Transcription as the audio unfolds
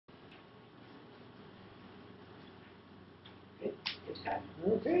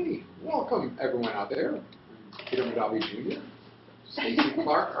Okay, welcome everyone out there. I'm Peter Mondavi Jr., Stacy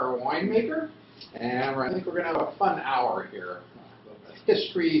Clark, our winemaker, and I think we're going to have a fun hour here. A little bit of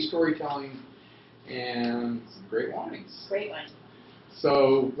history, storytelling, and some great wines. Great wine.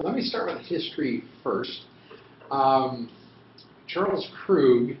 So let me start with history first. Charles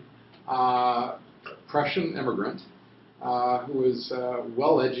Krug, Prussian immigrant, who was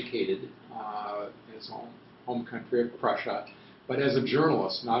well educated in his home country of Prussia, but as a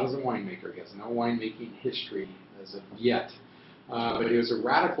journalist, not as a winemaker. He has no winemaking history as of yet. But he was a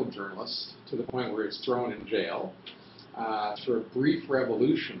radical journalist to the point where he was thrown in jail. Through a brief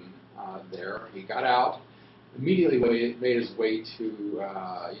revolution there, he got out, immediately made his way to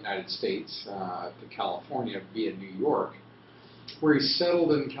the United States, to California via New York, where he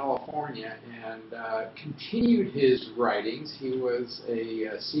settled in California and continued his writings. He was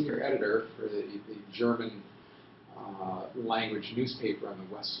a senior editor for the German language newspaper on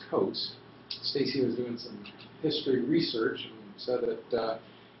the West Coast. Stacy was doing some history research and said that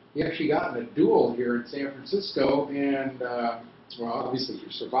he actually got in a duel here in San Francisco, and well, obviously he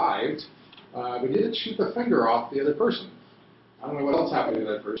survived, but he did shoot the finger off the other person. I don't know what else happened to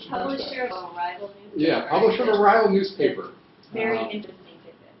that person. Publisher of a rival newspaper. Yeah, publisher of a rival newspaper. Very interesting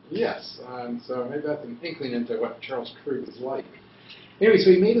tidbit. Yes, so maybe that's an inkling into what Charles Krug was like. Anyway, so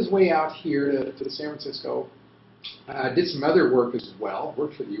he made his way out here to San Francisco, did some other work as well,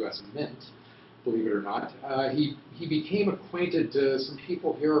 worked for the U.S. Mint, believe it or not. He became acquainted to some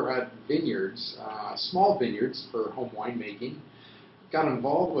people here who had vineyards, small vineyards for home winemaking, got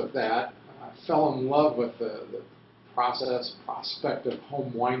involved with that, fell in love with the prospect of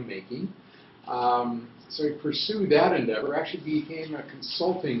home winemaking. So he pursued that endeavor, actually became a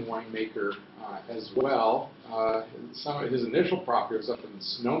consulting winemaker as well. Some of his initial property was up in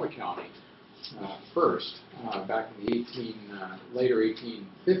Sonoma County first, back in the later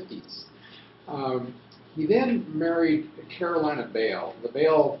 1850s. He then married Carolina Bale. The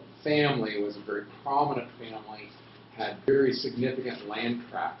Bale family was a very prominent family, had very significant land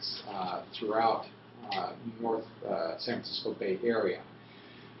tracts throughout North San Francisco Bay Area.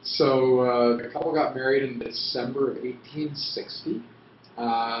 So the couple got married in December of 1860.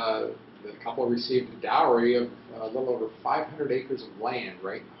 The couple received a dowry of a little over 500 acres of land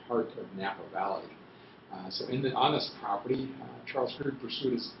right in the heart of Napa Valley. So on this property, Charles Krug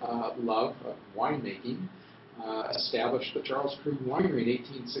pursued his love of winemaking, established the Charles Krug Winery in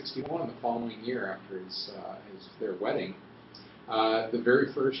 1861, the following year after their wedding. The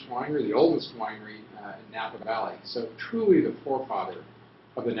very first winery, the oldest winery in Napa Valley. So truly the forefather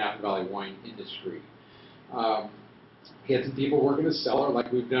of the Napa Valley wine industry. He had some people work in the cellar,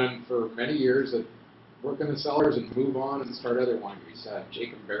 like we've done for many years, that work in the cellars and move on and start other wineries.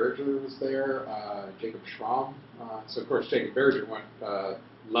 Jacob Berger was there, Jacob Schramm. So of course Jacob Berger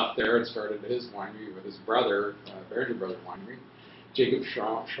left there and started his winery with his brother, Berger Brother Winery. Jacob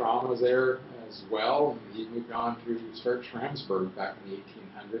Schramm was there as well, and he moved on to start Schramsberg back in the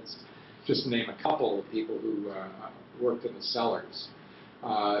 1800s, just to name a couple of people who worked in the cellars.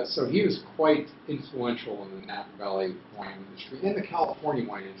 So he was quite influential in the Napa Valley wine industry and the California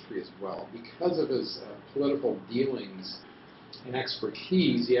wine industry as well. Because of his political dealings and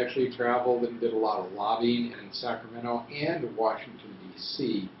expertise, he actually traveled and did a lot of lobbying in Sacramento and Washington,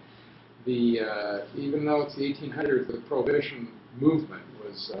 D.C. Even though it's the 1800s, the Prohibition movement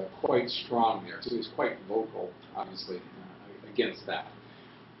was quite strong there, so he was quite vocal, obviously, against that.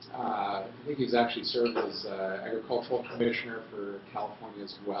 I think he's actually served as agricultural commissioner for California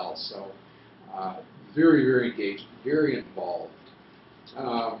as well. So very, very engaged, very involved.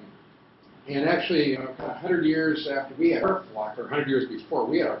 And actually, 100 years after we had our phylloxera, or 100 years before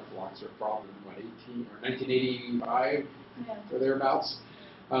we had our phylloxera problem in 1985 or thereabouts.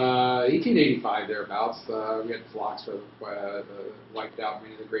 1885 thereabouts, we had phylloxera wiped out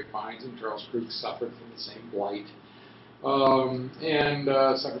many of the grapevines, and Charles Krug suffered from the same blight. And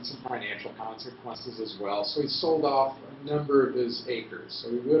suffered some financial consequences as well. So he sold off a number of his acres. So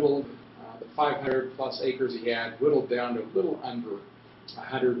he whittled the 500 plus acres he had, whittled down to a little under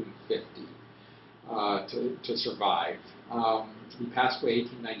 150 to survive. He passed away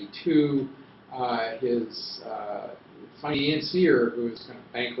in 1892. His financier, who was kind of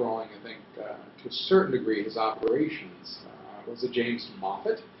bankrolling, I think, to a certain degree, his operations, was a James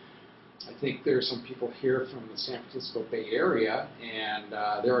Moffett. I think there are some people here from the San Francisco Bay Area, and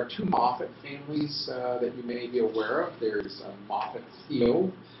there are two Moffett families that you may be aware of. There's Moffett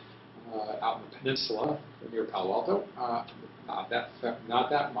Field out in the peninsula near Palo Alto. Not that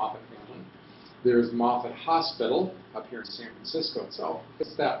Moffett family. There's Moffett Hospital up here in San Francisco itself.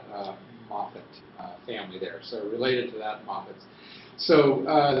 It's that Moffat family there, so related to that Moffats. So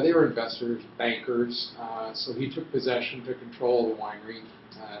they were investors, bankers, so he took possession, took control of the winery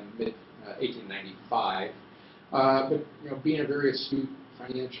in mid-1895. But being a very astute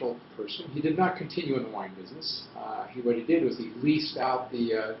financial person, he did not continue in the wine business. What he did was he leased out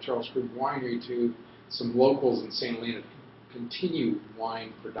the Charles Krug Winery to some locals in St. Helena to continue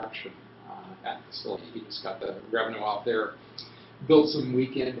wine production at the facility. He just got the revenue off there, built some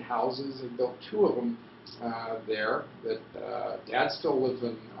weekend houses. He built 2 of them there. That Dad still lives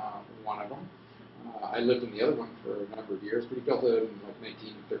in one of them. I lived in the other one for a number of years, but he built it in like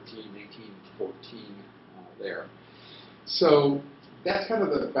 1913, 1914 there. So that's kind of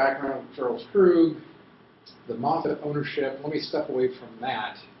the background of Charles Krug, the Moffat ownership. Let me step away from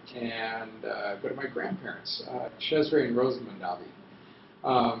that and go to my grandparents, Cesare and Rosa Mondavi.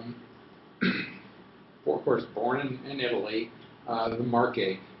 Of course, born in Italy, the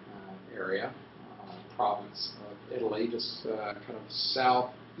Marche area, province of Italy, just kind of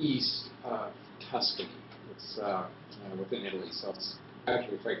southeast of Tuscany. It's within Italy, so it's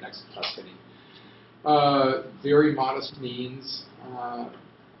actually right next to Tuscany. Very modest means.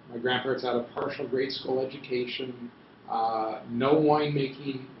 My grandparents had a partial grade school education, no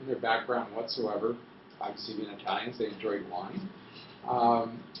winemaking in their background whatsoever. Obviously, being Italians, they enjoyed wine.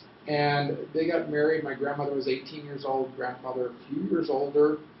 And they got married. My grandmother was 18 years old, grandfather a few years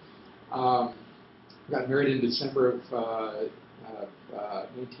older. Got married in December of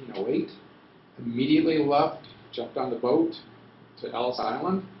 1908. Immediately left, jumped on the boat to Ellis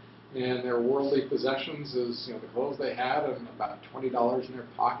Island. And their worldly possessions is, the clothes they had and about $20 in their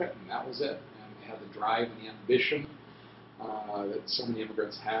pocket, and that was it. And they had the drive and the ambition that so many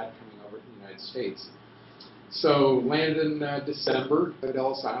immigrants had coming over to the United States. So landed in December at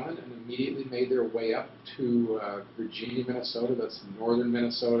Ellis Island and immediately made their way up to Virginia, Minnesota. That's northern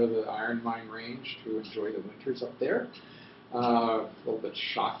Minnesota, the Iron Mine Range, to enjoy the winters up there. A little bit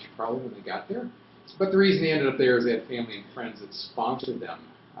shocked probably when they got there. But the reason they ended up there is they had family and friends that sponsored them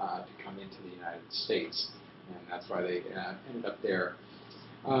to come into the United States, and that's why they ended up there.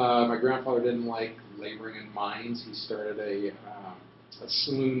 My grandfather didn't like laboring in mines. He started a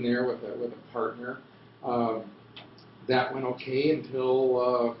saloon there with a partner. That went okay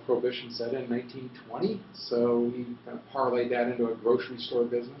until Prohibition set in 1920, so he kind of parlayed that into a grocery store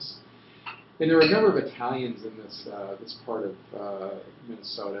business. And there were a number of Italians in this part of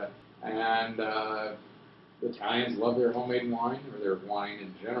Minnesota, and the Italians love their homemade wine, or their wine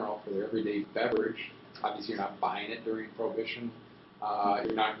in general, for their everyday beverage. Obviously, you're not buying it during Prohibition.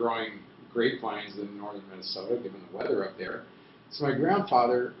 You're not growing grapevines in northern Minnesota, given the weather up there. So my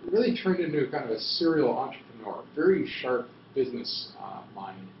grandfather really turned into kind of a serial entrepreneur, very sharp business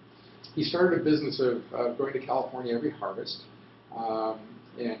mind. He started a business of going to California every harvest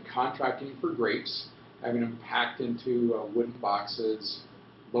and contracting for grapes, having them packed into wooden boxes,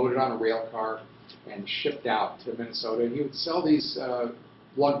 loaded on a rail car, and shipped out to Minnesota. And he would sell these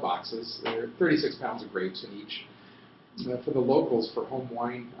lug boxes. There are 36 pounds of grapes in each for the locals for home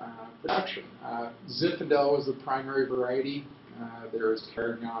wine production. Zinfandel was the primary variety. There is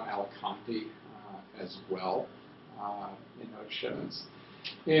Carignan, Alicante as well in those shipments.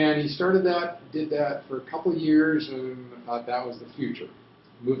 And he started that, did that for a couple of years, and thought that was the future.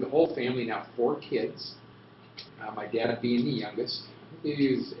 Moved the whole family, now 4 kids. My dad being the youngest.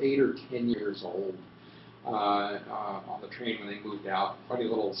 He was 8 or 10 years old on the train when they moved out. Funny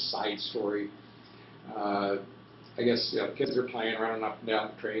little side story. I guess the kids are playing around up and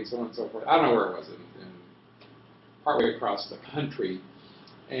down the train, so on and so forth. I don't know where it was, in partway across the country.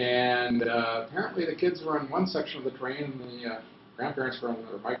 And apparently the kids were in one section of the train, and the grandparents were on,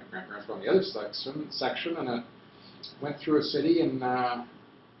 or my grandparents were on the other section, and it went through a city, and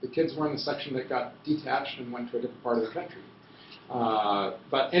the kids were in the section that got detached and went to a different part of the country.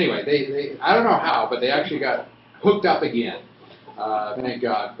 But anyway, they I don't know how, but they actually got hooked up again. Thank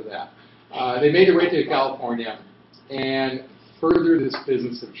God for that. They made their way to California and furthered this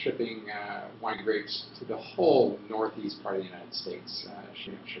business of shipping wine grapes to the whole northeast part of the United States,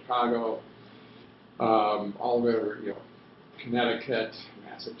 Chicago, all the way over, Connecticut,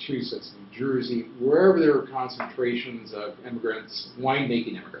 Massachusetts, New Jersey, wherever there were concentrations of immigrants,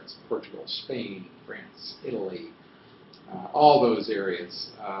 winemaking immigrants, Portugal, Spain, France, Italy, all those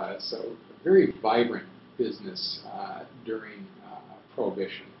areas. So a very vibrant business during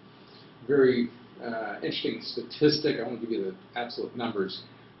Prohibition. Very interesting statistic. I won't give you the absolute numbers,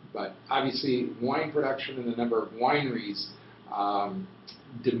 but obviously wine production and the number of wineries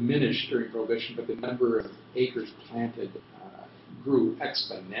diminished during Prohibition, but the number of acres planted grew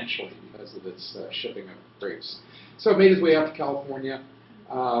exponentially because of this shipping of grapes. So it made its way out to California.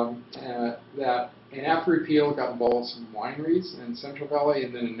 And after repeal, got involved in some wineries in Central Valley,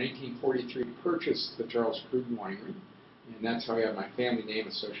 and then in 1943 purchased the Charles Krug Winery, and that's how I have my family name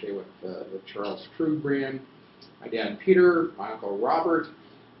associated with the Charles Krug brand. My dad Peter, my uncle Robert,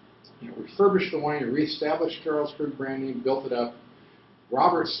 refurbished the winery, reestablished Charles Krug brand name, built it up.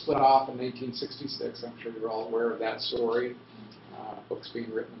 Robert split off in 1966. I'm sure you're all aware of that story. Books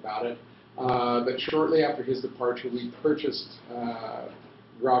being written about it. But shortly after his departure, we purchased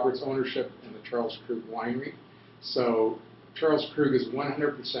Robert's ownership in the Charles Krug Winery. So Charles Krug is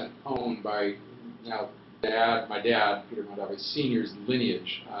 100% owned by now my dad, Peter Mondavi Sr.'s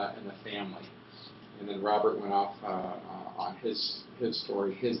lineage in the family. And then Robert went off on his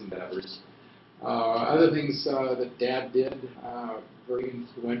story, his endeavors. Other things that Dad did, very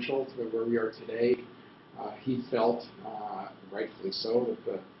influential to where we are today. He felt, rightfully so,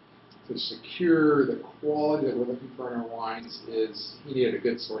 that to secure the quality that we're looking for in our wines is he needed a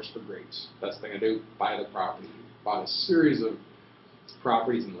good source for grapes. Best thing to do, buy the property. He bought a series of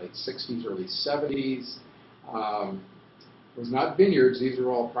properties in the late 60s, early 70s. It was not vineyards. These are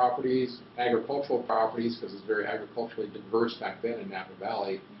all properties, agricultural properties, because it's very agriculturally diverse back then in Napa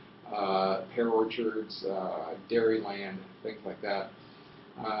Valley. Pear orchards, dairy land, things like that.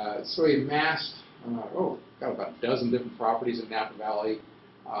 So he amassed, got about a dozen different properties in Napa Valley,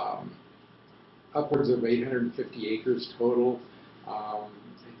 upwards of 850 acres total. I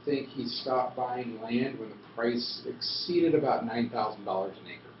think he stopped buying land when the price exceeded about $9,000 an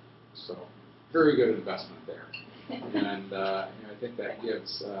acre. So very good investment there. And I think that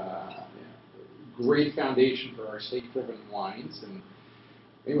gives great foundation for our state-driven wines. And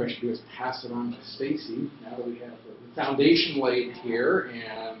maybe what I should do is pass it on to Stacy now that we have the foundation laid here,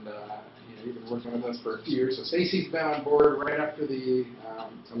 and you've been working with us for a few years. So Stacy's been on board right after the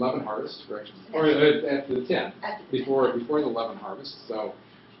 11 harvest, correction, or after the 10, before the 11 harvest. So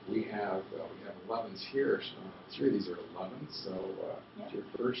we have 11s here. So 3 of these are 11s. So it's your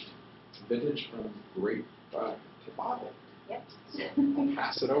first vintage from grape to bottle. Yep. So I'll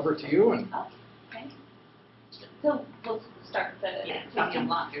pass it over to you. And okay. So we'll start the Sauvignon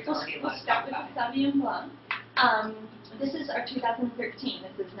Blanc. There's already a lot we'll start with the Sauvignon Blanc. This is our 2013.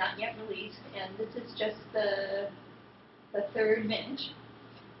 This is not yet released, and this is just the third vintage.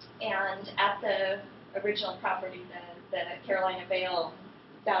 And at the original property, the Carolina Vale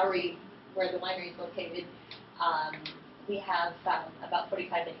Bowery, where the winery is located, we have about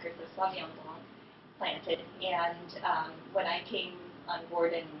 45 acres of Sauvignon Blanc planted. And when I came on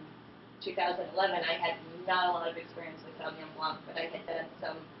board in 2011, I had not a lot of experience with Sauvignon Blanc, but I had done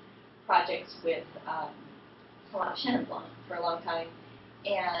some projects with a lot of Chenin Blanc for a long time,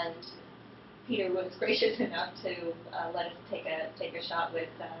 and Peter was gracious enough to let us take a shot with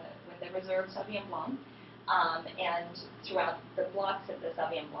the reserve Sauvignon Blanc. And throughout the blocks of the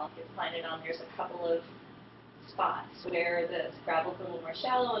Sauvignon Blanc is planted on, there's a couple of spots where the gravel's a little more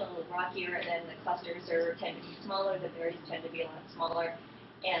shallow and a little rockier, and then the clusters tend to be smaller, the berries tend to be a lot smaller,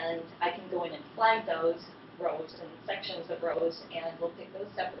 and I can go in and flag those rows and sections of rows, and we'll pick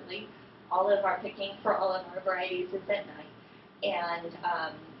those separately. All of our picking for all of our varieties is at night, and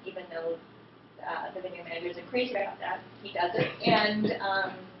even though the vineyard manager isn't crazy about that, he does it, and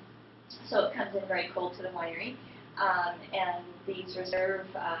so it comes in very cold to the winery, and these reserve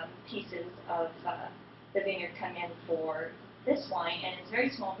pieces of the vineyard come in for this wine, and it's very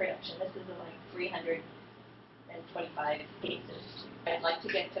small production. This is like 325 cases. I'd like to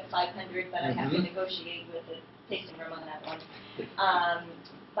get to 500, but I have to negotiate with the tasting room on that one.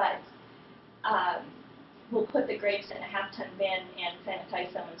 We'll put the grapes in a half-ton bin and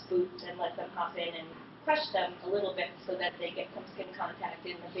sanitize someone's boots and let them hop in and crush them a little bit so that they get some skin contact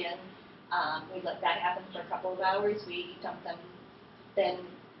in the bin. We let that happen for a couple of hours. We dump them then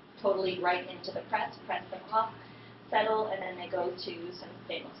totally right into the press them off, settle, and then they go to some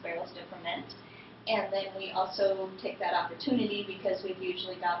stainless barrels to ferment. And then we also take that opportunity, because we've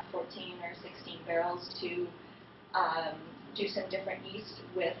usually got 14 or 16 barrels, to do some different yeast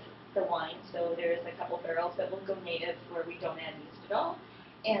with the wine. So there's a couple barrels that will go native where we don't add yeast at all.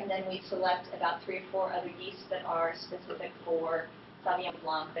 And then we select about 3 or 4 other yeasts that are specific for Sauvignon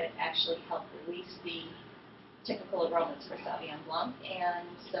Blanc that actually help release the typical aromas for Sauvignon Blanc. And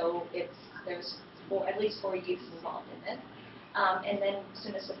so there's at least 4 yeasts involved in it. And then as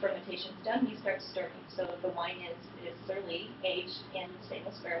soon as the fermentation is done, we start stirring. So the wine is thoroughly aged in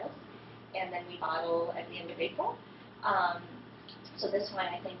stainless barrels, and then we bottle at the end of April. So this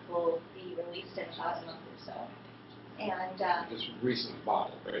wine, I think, will be released in about a month or so. And just recently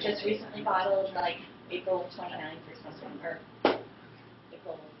bottled, right? Just recently bottled, like April 29th or something, or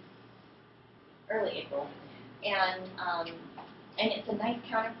early April. And And it's a nice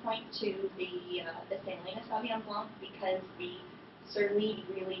counterpoint to the St. Helena Sauvignon Blanc because the Surly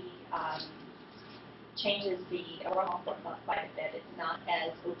really changes the aroma profile quite a bit. It's not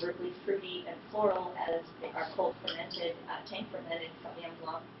as overtly fruity and floral as our cold fermented, tank fermented Sauvignon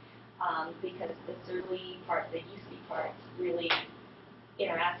Blanc because the Surly part, the yeasty part, really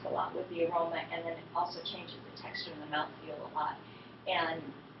interacts a lot with the aroma, and then it also changes the texture and the mouthfeel a lot. And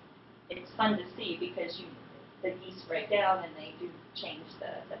it's fun to see because the yeast break down and they do change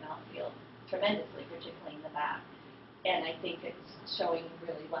the mouthfeel tremendously, particularly in the back. And I think it's showing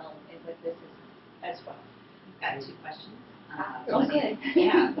really well with this as well. I've got two questions. Oh, good.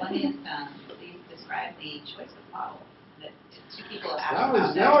 Yeah, one is, please describe the choice of bottle. That two people have asked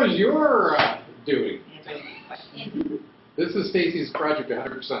about That was your doing. Yeah, very good question. This is Stacy's project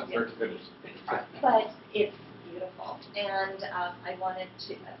 100% start to finish. But it's beautiful. And I wanted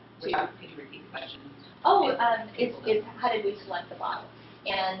to Could you repeat the question? It's how did we select the bottle?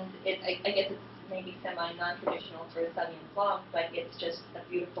 And I guess it's maybe semi-non-traditional for a Sauvignon Blanc, but it's just a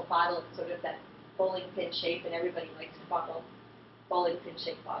beautiful bottle. It's sort of that bowling pin shape, and everybody likes to bottle bowling pin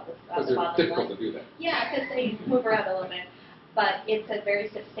shaped bottles. Because they're difficult to do that. Yeah, because they move around a little bit. But it's a very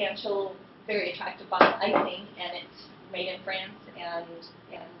substantial, very attractive bottle, I think, and it's made in France,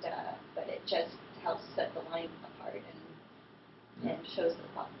 but it just helps set the wine apart and shows the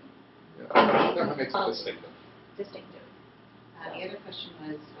quality. Yeah, that makes it distinctive. The other question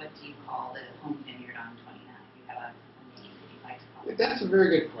was, what do you call the home vineyard on 29? You have a name that you'd like to call it? That's a very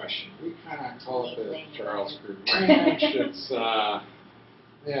good question. We kind of call it the Charles Krug Ranch. It's,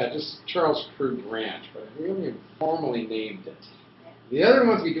 just Charles Krug Ranch, but we haven't formally named it. The other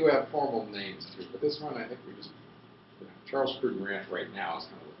ones we do have formal names to, but this one I think we just, Charles Krug Ranch right now is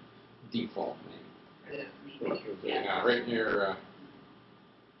kind of the default name. Right near,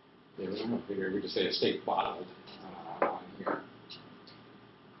 we don't have to figure, we just say estate bottled on here.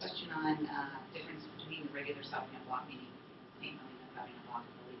 Question on difference between the regular Sauvignon Blanc, meaning St. Helena Sauvignon Blanc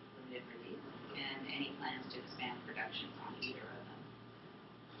limited release, and any plans to expand production on either of them.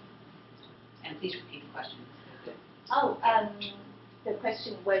 And please repeat the question. The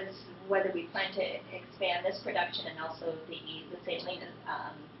question was whether we plan to expand this production and also the St. Helena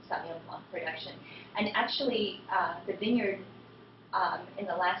Sauvignon Blanc production. And actually, the vineyard in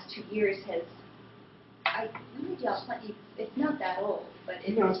the last 2 years has, it's not that old, but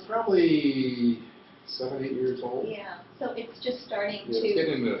it's probably 7, 8 years old. Yeah, so it's just starting it's to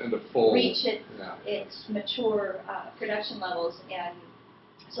getting into full reach its mature production levels, and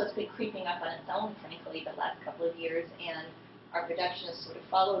so it's been creeping up on its own, frankly, the last couple of years, and our production has sort of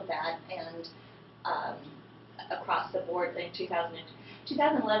followed that, and across the board, I think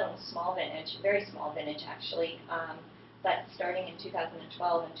 2011 was small vintage, very small vintage actually, but starting in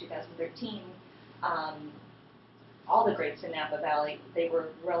 2012 and 2013, all the grapes in Napa Valley, they were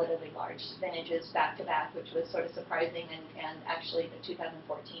relatively large vintages back to back, which was sort of surprising, and actually the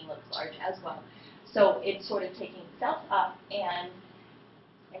 2014 looks large as well. So it's sort of taking itself up, and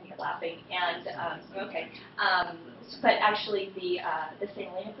you're laughing, and but actually the St.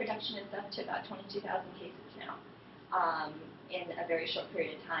 Helena production is up to about 22,000 cases now in a very short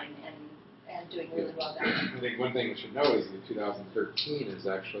period of time, and doing really well there. I think one thing we should know is the 2013 is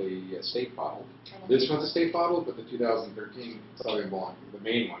actually estate bottled. This one's estate bottled, but the 2013 Sauvignon Blanc, the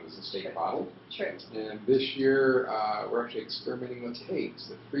main one, is estate bottled. True. And this year we're actually experimenting with kegs,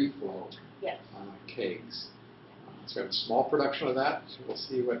 the free flow kegs. So we have a small production of that. So we'll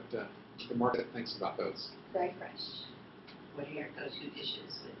see what the market thinks about those. Very fresh. What are your go-to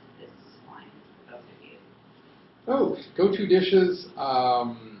dishes with this wine, for both of you? Oh, go-to dishes.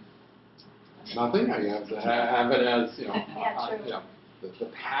 Nothing. I have to have it as the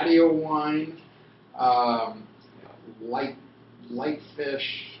patio wine, light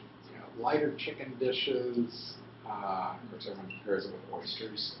fish, lighter chicken dishes. Of course, everyone pairs it with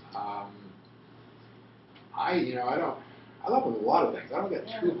oysters. I love a lot of things. I don't get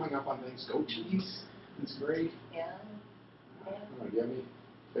too hung up on things. Goat cheese is great. Yeah. Do you have any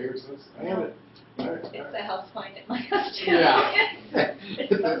favorites of this? I had it. It's a house wine at my house too. Yeah.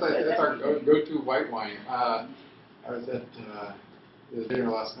 That's our go-to white wine. I was at the dinner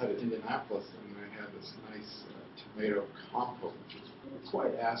last night at Indianapolis, and I had this nice tomato compote, which is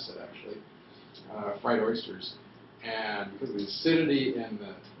quite acid actually, fried oysters, and because of the acidity in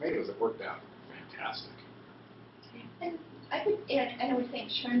the tomatoes, it worked out fantastic. And I would think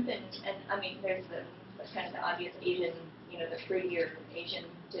shrimp and I mean, there's the kind of the obvious Asian, the fruitier Asian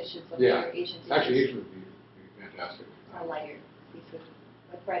dishes, Asian dishes. Actually, Asian would be fantastic. Or lighter, these with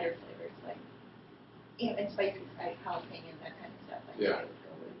brighter flavors, like, and spices, like jalapeno, that kind of stuff. I would go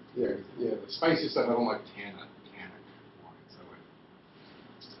with. Yeah, the spicy stuff, I don't like tannic wine, so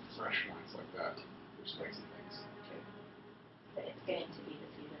fresh wines like that, for spicy things. But it's getting to be the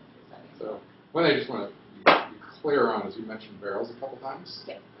season for Sauvignon. So what I just want to be clear on is you mentioned barrels a couple times.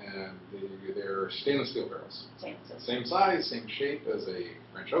 Yep. And they're stainless steel barrels. Stainless steel. Same size, same shape as a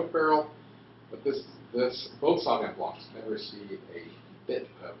French oak barrel, but both Sauvignon Blancs never see a bit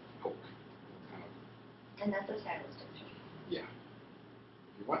of oak. Kind of, And that's a stylistic choice. yeah.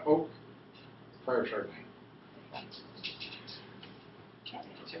 If you want oak, fire Chardonnay. Okay,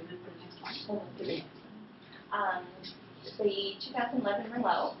 so move to the next one. Hold on to the next one. The 2011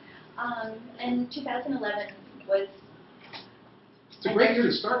 Merlot. And 2011 was It's a great year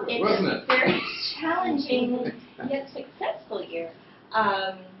to start with, wasn't it? It's a very challenging yet successful year.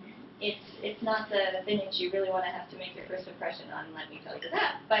 It's not the vintage you really want to have to make your first impression on, let me tell you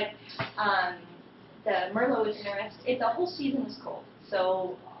that. But the Merlot was interesting. The whole season was cold,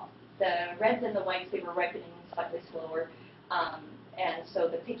 so the reds and the whites, they were ripening slightly slower, and so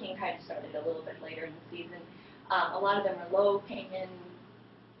the picking kind of started a little bit later in the season. A lot of the Merlot came in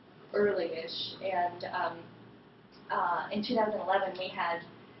early-ish, and in 2011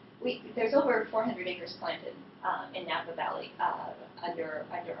 there's over 400 acres planted in Napa Valley under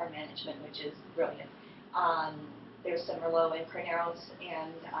our management, which is brilliant. There's some Merlot in Carneros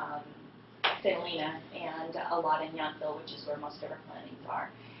and St. Helena, and a lot in Yountville, which is where most of our plantings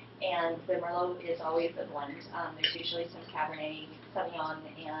are. And the Merlot is always a blend. There's usually some Cabernet Sauvignon,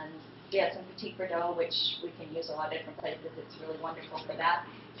 and we have some Petit Bordeaux, which we can use a lot of different places. It's really wonderful for that.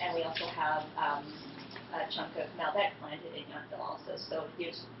 And we also have a chunk of Malbec planted in Yountville also, so it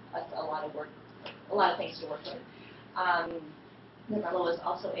gives us a lot of things to work with. The Merlot is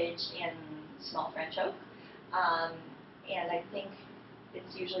also aged in small French oak, and I think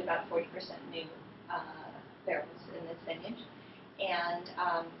it's usually about 40% new barrels in this vintage. And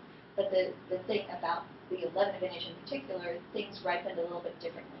but the thing about the 11 vintage in particular, things ripened a little bit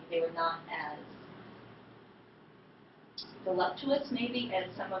differently. They were not as voluptuous maybe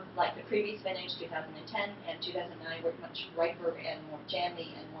as some of like the previous vintage, 2010 and 2009 were much riper and more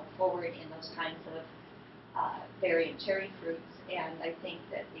jammy and more forward in those kinds of berry and cherry fruits. And I think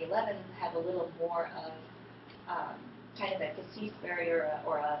that the 11 have a little more of kind of a cassis berry or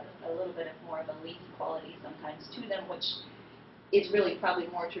a little bit of more of a leaf quality sometimes to them, which is really probably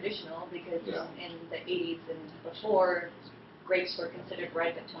more traditional because in the 80s and before, grapes were considered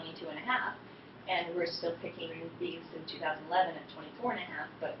ripe at 22 and a half. And we're still picking these in 2011 at 24 and a half,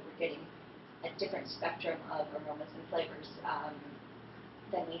 but we're getting a different spectrum of aromas and flavors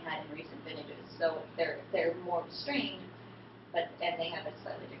than we had in recent vintages. So they're more restrained, and they have a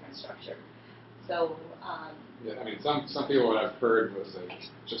slightly different structure. So yeah, I mean, some people, what I've heard was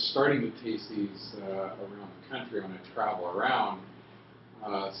just starting to taste these around the country when I travel around.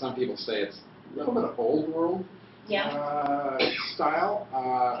 Some people say it's a little bit of old world. Style.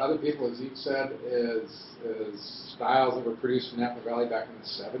 Other people, as you've said, is styles that were produced in Napa Valley back in the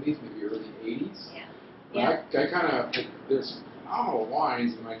 70s, maybe early 80s. I kind of, there's phenomenal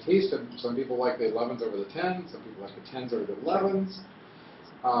wines, and when I taste them, some people like the 11s over the 10s, some people like the 10s over the 11s.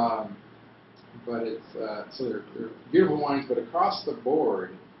 But it's, so they're beautiful wines, but across the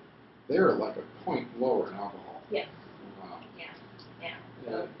board, they're like a point lower in alcohol. Yes.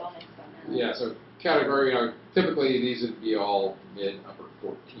 So bonus on that. Yeah, so category, typically these would be all mid-upper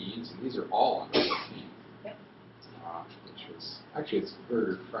 14s, and these are all under 14. Yep. Which is, actually, it's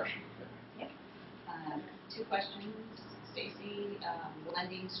very refreshing. Yep. Two questions, Stacy.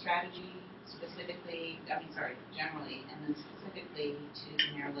 Blending strategy specifically, generally, and then specifically to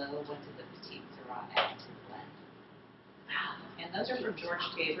Merlot, what did the Petit Syrah add to the blend? And those are from George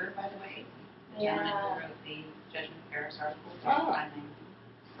Tabor, by the way. The gentleman who wrote the Judgment of Paris article.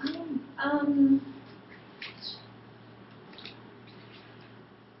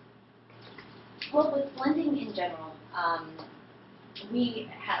 Well, with blending in general, we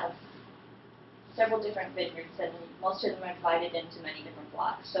have several different vineyards, and most of them are divided into many different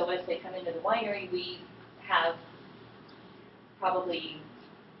blocks. So as they come into the winery, we have probably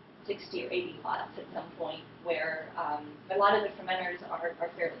 60 or 80 lots at some point where a lot of the fermenters are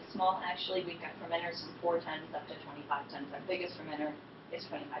fairly small. Actually, we've got fermenters from 4 tons up to 25 tons. Our biggest fermenter is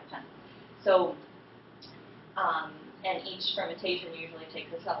 25 tons. So, and each fermentation usually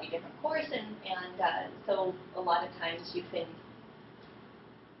takes a slightly different course, and so a lot of times you can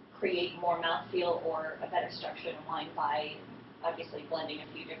create more mouthfeel or a better structure in a wine by obviously blending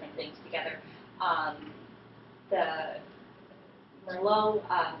a few different things together. The Merlot,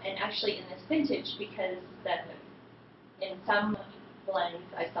 and actually in this vintage, because in some blends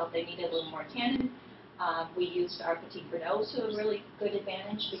I felt they needed a little more tannin, we used our Petit Bordeaux to a really good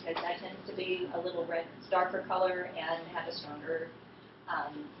advantage because that tends to be a little red, darker color and have a stronger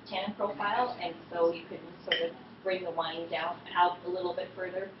tannin profile, and so you can sort of bring the wine down out a little bit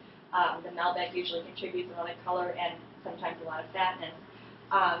further. The Malbec usually contributes a lot of color and sometimes a lot of fatness.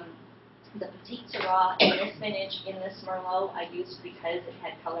 The Petite Syrah in this vintage, in this Merlot, I used because it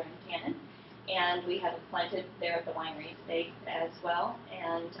had color and tannin, and we have it planted there at the winery estate as well,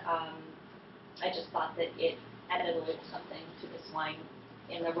 and I just thought that it added a little something to this wine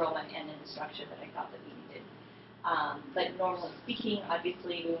in the aroma and in the structure that I thought that we needed. But normally speaking,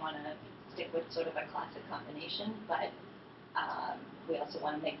 obviously we want to stick with sort of a classic combination, but we also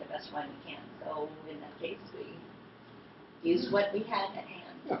want to make the best wine we can. So in that case, we used what we had at hand.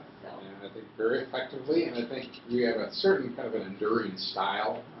 Yeah. So. And I think very effectively, and I think we have a certain kind of an enduring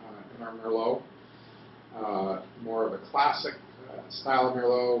style in our Merlot. More of a classic style of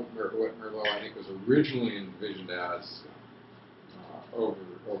Merlot. What Merlot I think was originally envisioned as over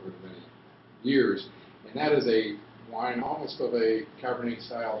the many years, and that is a wine almost of a Cabernet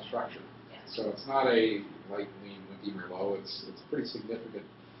style structure. Yeah. So it's not a light, lean, wimpy Merlot. It's pretty significant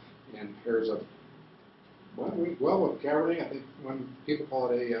and pairs up well with Cabernet. I think when people call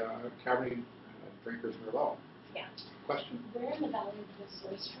it a Cabernet drinker's Merlot. Yeah. Question: Where in the valley is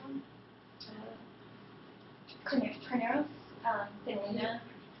this sourced from? Carneros, Selena.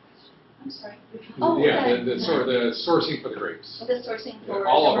 I'm sorry. Oh, yeah, okay. the sourcing for the grapes. The sourcing for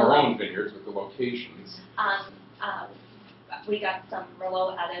All of the our Merlot. own vineyards with the locations. We got some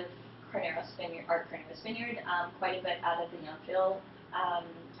Merlot out of Carneros Vineyard, quite a bit out of the Yountville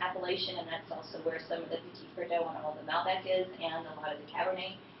appellation, and that's also where some of the Petit Verdot and all the Malbec is, and a lot of the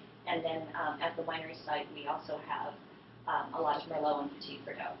Cabernet. And then at the winery site, we also have a lot of Merlot and Petit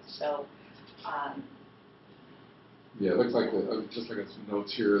Verdot. So. Yeah, it looks like, just like some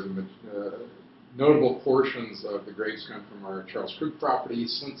notes here, notable portions of the grapes come from our Charles Krug property,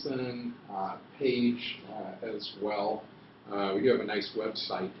 Swenson, Page as well. We do have a nice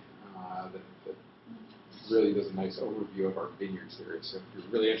website that really does a nice overview of our vineyards there. So if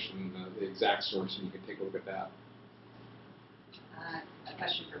you're really interested in the exact sourcing, you can take a look at that. A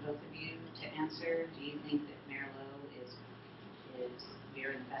question for both of you to answer. Do you think that Merlot is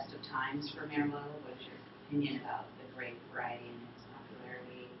we're in the best of times for Merlot? What's your opinion about the grape variety and its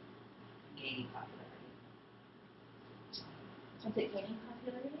popularity, gaining popularity? Is it gaining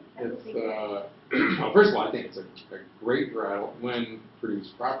popularity? Well, first of all, I think it's a great varietal when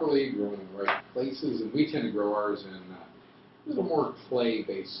produced properly, grown in the right places, and we tend to grow ours in a little more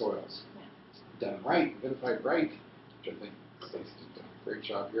clay-based soils. Yeah. Done right, vinified right, which I think Stacey's done a great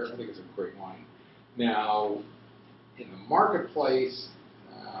job here. I think it's a great wine. Now, in the marketplace,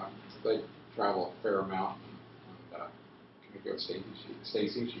 they travel a fair amount, and can we go Stacey? She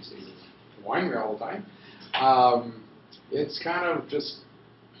stays at the winery all the time. It's kind of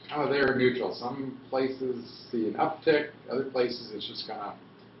there neutral. Some places see an uptick, other places it's just kind of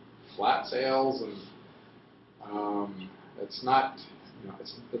flat sales, and it's not,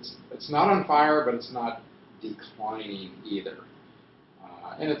 it's not on fire, but it's not declining either.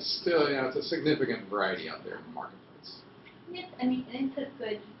 And it's still, it's a significant variety out there in the marketplace. Yes, I mean, it's a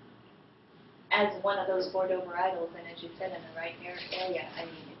good, as one of those Bordeaux varietals, and as you said, in the right area, I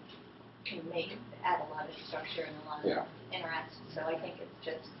mean, it can add a lot of structure and a lot of interest. So I think it's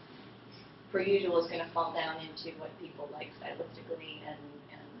just, per usual, is going to fall down into what people like stylistically, and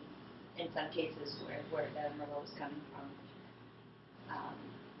in some cases where the Merlot is coming from.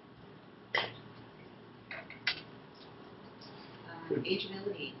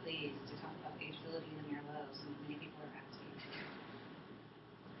 Ageability, please, to talk about ageability in the Merlot. So many people are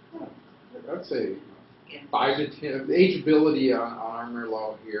asking. I'd say 5 to 10. The ageability on our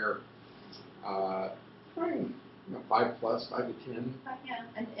Merlot here, probably 5 plus, 5 to 10. Yeah,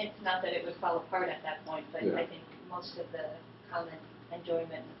 and it's not that it would fall apart at that point, but I think most of the common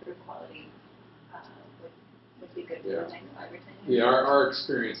enjoyment and fruit quality would be good for the next 5 or 10 years. Yeah, our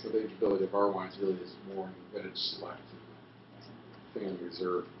experience with ageability of our wines really is more in the vintage select and family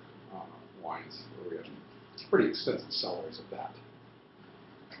reserve wines, where we have pretty extensive cellars of that.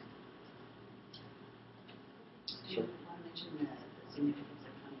 Do you want to mention the significance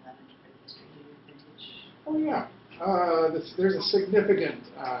of 2011 for the history of your vintage? Oh yeah, there's a significant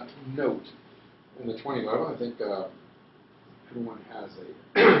note in the 2011. I think everyone has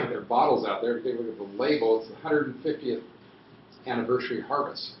their bottles out there. If you take a look at the label, it's the 150th anniversary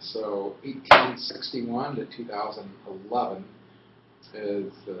harvest. So 1861 to 2011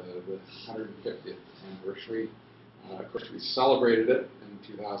 is the 150th anniversary. Of course, we celebrated it in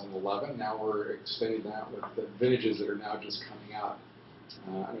 2011. Now we're extending that with the vintages that are now just coming out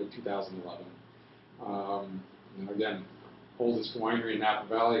in 2011. Again, oldest winery in Napa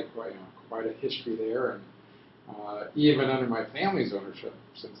Valley, quite a history there, and Even under my family's ownership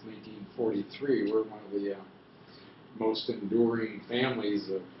since 1943, we're one of the most enduring families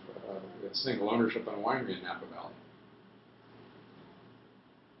of single ownership on a winery in Napa Valley.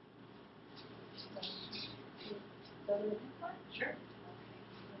 Go to the next one? Sure.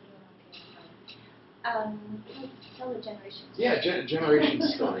 Tell the generation. Yeah, generation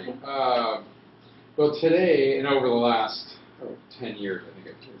story. Well, today and over the last 10 years, I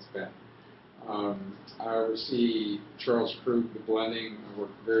think it's been, I oversee Charles Krug, the blending. I work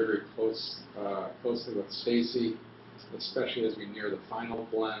very, very closely with Stacy, especially as we near the final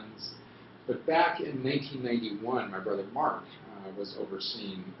blends. But back in 1991, my brother Marc was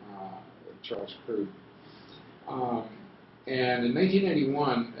overseeing Charles Krug. And in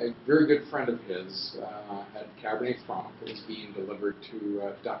 1991, a very good friend of his had Cabernet Franc that was being delivered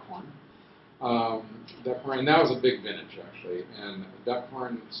to Duckhorn. And that was a big vintage, actually. And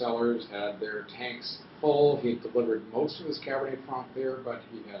Duckhorn cellars had their tanks full. He had delivered most of his Cabernet Franc there, but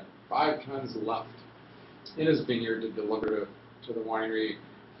he had 5 tons left in his vineyard to deliver to the winery,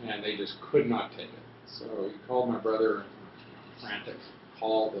 and they just could not take it. So he called my brother, frantic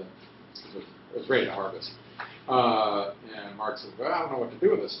call. It was ready to harvest. And Marc says, well, I don't know what to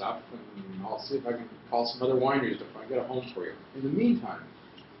do with this stuff, and I'll see if I can call some other wineries to get a home for you. In the meantime,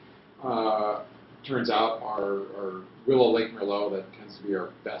 turns out our Willow Lake Merlot, that tends to be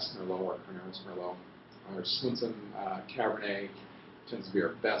our best Merlot, our Carneros Merlot, our Swenson Cabernet tends to be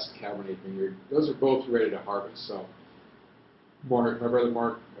our best Cabernet vineyard. Those are both ready to harvest. So my brother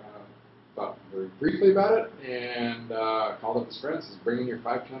Marc thought very briefly about it and called up his friends, says, bring in your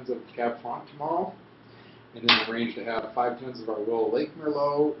 5 tons of Cab Franc tomorrow, and then arranged to have 5 tons of our Willow Lake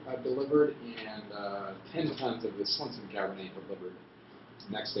Merlot delivered and 10 tons of the Swenson Cabernet delivered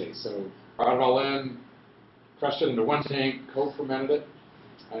next day. So brought it all in, crushed it into 1 tank, co-fermented it.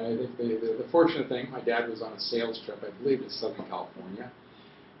 I think the fortunate thing, my dad was on a sales trip, I believe, to Southern California.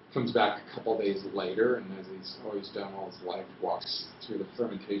 Comes back a couple days later, and as he's always done all his life, walks through the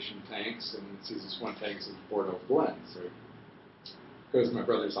fermentation tanks and sees this 1 tank says Bordeaux blend. So he goes to my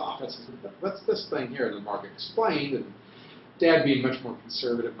brother's office and says, what's this thing here? And the Marc explained, and Dad, being much more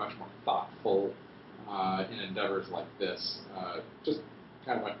conservative, much more thoughtful in endeavors like this, just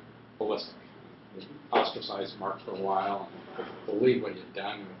kind of went ballistic. He ostracized Marc for a while and couldn't believe what he had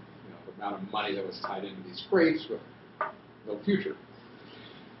done with the amount of money that was tied into these grapes with no future.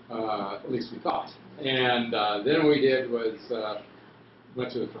 At least we thought. And then what we did was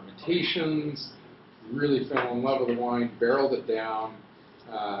went through the fermentations, really fell in love with the wine, barreled it down,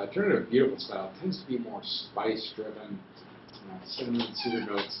 turned it into a beautiful style. It tends to be more spice-driven, cinnamon, cedar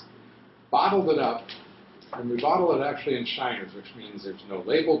notes. Bottled it up, and we bottle it actually in shiners, which means there's no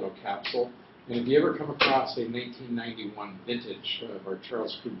label, no capsule. And if you ever come across a 1991 vintage of our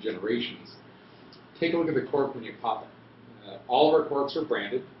Charles Krug Generations, take a look at the cork when you pop it. All of our corks are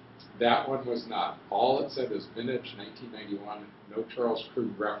branded. That one was not. All it said was vintage 1991, no Charles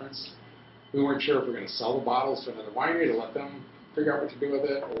Krug reference. We weren't sure if we were going to sell the bottles to another winery to let them figure out what to do with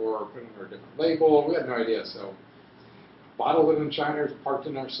it or put it under a different label. We had no idea. So bottled it in shiners, parked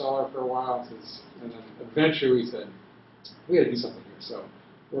in our cellar for a while, and then eventually we said, we got to do something here. So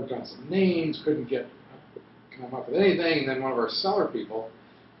worked on some names, couldn't come up with anything, and then one of our cellar people,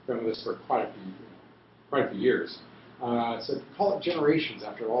 been with us for quite a few years, said, call it Generations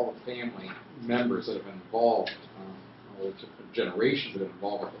after all the family members that have been involved, or generations that have been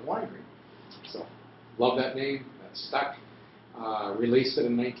involved with the winery. So, love that name, that stuck. Released it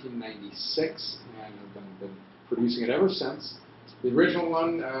in 1996, and have been producing it ever since. The original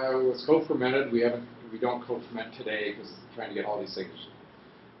one was co-fermented. We don't co-ferment today because trying to get all these things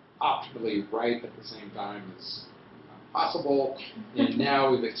optimally right at the same time is possible. And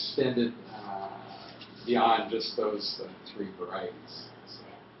now we've extended beyond just those 3 varieties. So.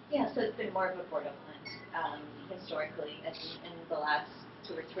 Yeah, so it's been more of a Bordeaux blend historically. In the last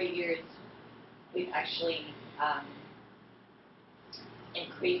 2 or 3 years, we've actually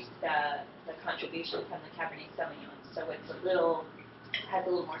increased the contribution from the Cabernet Sauvignon. So it's has a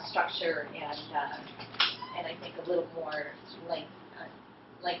little more structure and I think a little more length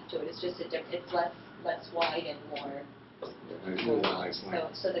to it. It's just it's less wide and more. Nice.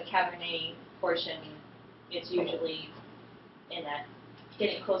 So the Cabernet portion is usually in that,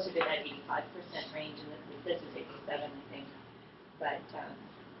 getting closer to that 85% range, and this is 87, I think. But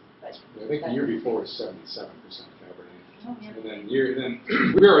I think the year before was 77% Cabernet. Oh, yeah. And then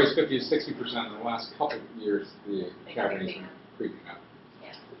we were always 50 to 60%. In the last couple of years, the Cabernet's been creeping up.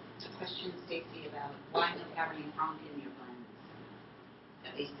 Yeah. A question, Stacy, about why no Cabernet Franc in your blends,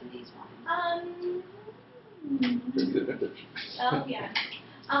 at least in these wines. Could be the vintage. Oh, yeah.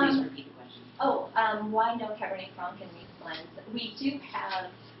 Please repeat the question. Oh, why no Cabernet Franc in these blends? We do have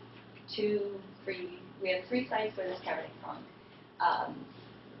we have 3 sites for this Cabernet Franc.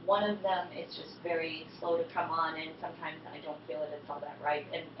 One of them is just very slow to come on, and sometimes I don't feel that it's all that right.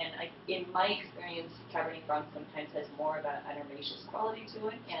 And in my experience, Cabernet Franc sometimes has more of an herbaceous quality to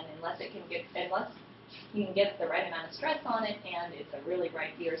it, and unless you can get the right amount of stress on it, and it's a really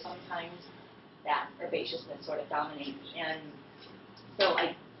ripe year, sometimes that herbaceousness sort of dominates. And so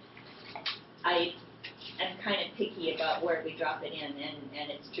I am kind of picky about where we drop it in,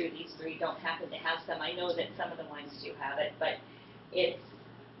 and it's true these 3 don't happen to have some. I know that some of the wines do have it, but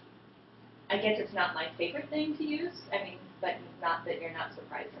I guess it's not my favorite thing to use. I mean, but not that you're not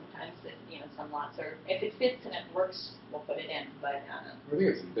surprised sometimes that, some lots are, if it fits and it works, we'll put it in. But I think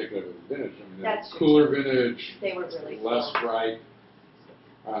it's indicative of the vintage. I mean, that's it's cooler vintage. They were really less slow. ripe.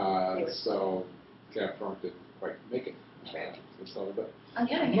 So Cab Franc didn't quite make it. True. But on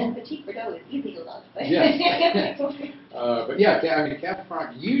the other hand, Petit Bordeaux is easy to love. But yes. But yeah, I mean, Cab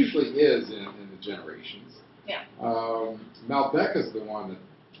Franc usually is in the generations. Yeah. Malbec is the one that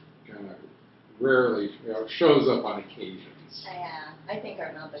kind of rarely, shows up on occasions. Yeah, I think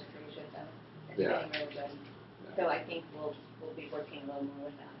our Malbec's pretty good though. It's Yeah. getting really good. Yeah. So I think we'll be working a little more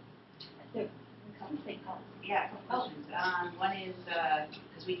with that. So, A couple questions. One is,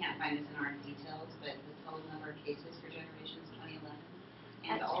 because we can't find this in our details, but the total number of cases for generations 2011.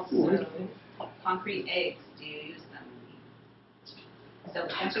 And also, concrete eggs, do you use them? So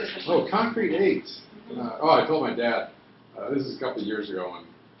answer the question. Oh, concrete eggs. I told my dad, this is a couple of years ago when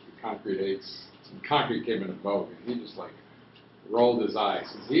concrete came into vogue, and he just like rolled his eyes.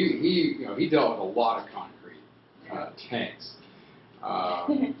 He dealt with a lot of concrete tanks,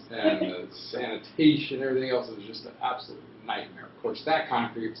 and the sanitation, everything else was just an absolute nightmare. Of course, that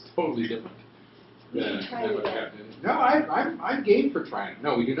concrete is totally different than what happened. No, I'm game for trying it.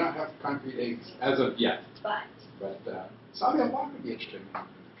 No, we do not have concrete eggs as of yet. but But Sauvignon Blanc would be interesting in the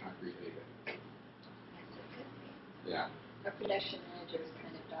concrete egg. that's a good thing. Yeah. Our production manager is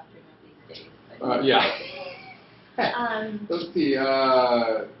kind of doctoring up these days. But Yeah. let's see.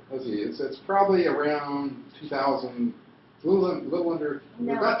 It's probably around 2,000, a little under,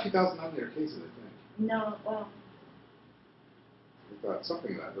 No. about 2,000 under cases, I think. No, well, We've got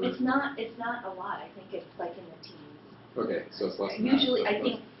something like that. it's not a lot. I think it's like in the teens. Okay, so it's less than Usually, that. I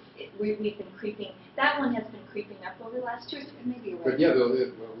think we've been creeping. That one has been creeping up over the last 2 or 3, maybe you're right. But yeah,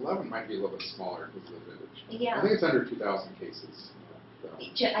 the 11 might be a little bit smaller because of the vintage. Yeah. I think it's under 2,000 cases.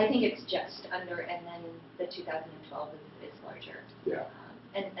 I think it's just under, and then the 2012 is larger. Yeah.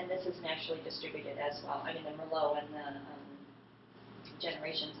 And this is nationally distributed as well. I mean, the Merlot and the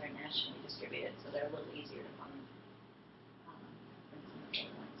generations are nationally distributed, so they're a little easier to find than some of the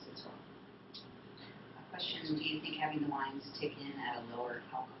other ones as well. A question, do you think having the wines tick in at a lower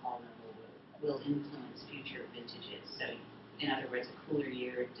alcohol level will influence future vintages? So, in other words, a cooler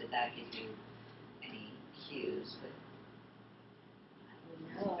year, did that give you any cues?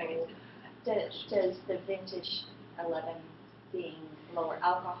 No. Does the vintage 11 being lower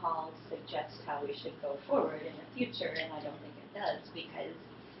alcohol suggest how we should go forward in the future? And I don't think it does, because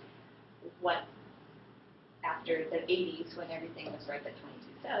after the 80s, when everything was ripe at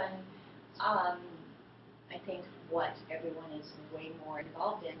 22.7, I think what everyone is way more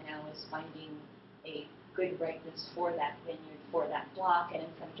involved in now is finding a good ripeness for that vineyard, for that block, and in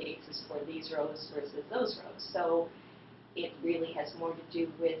some cases for these rows versus those rows. So it really has more to do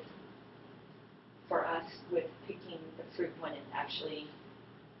with, for us, with picking the fruit when it actually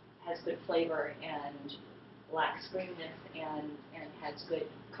has good flavor and lacks greenness and has good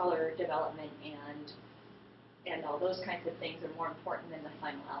color development and all those kinds of things are more important than the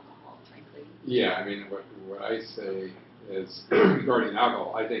final alcohol, frankly. Yeah, I mean, what I say is, regarding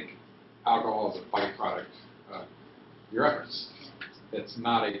alcohol, I think alcohol is a byproduct of your efforts. It's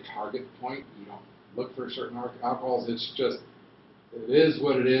not a target point. You don't look for certain alcohols. It's just, it is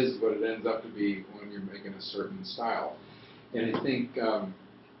what it ends up to be when you're making a certain style. And I think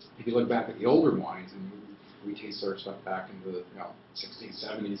if you look back at the older wines, and we taste our stuff back in the 60s,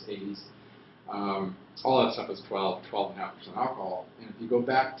 70s, 80s, all that stuff is 12.5% alcohol. And if you go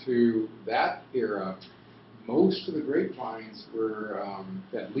back to that era, most of the grapevines were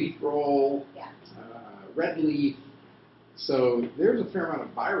that leaf roll, red leaf. So there's a fair amount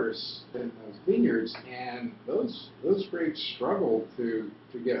of virus in those vineyards, and those grapes struggled to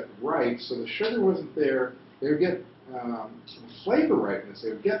get ripe. So the sugar wasn't there. They would get flavor ripeness. They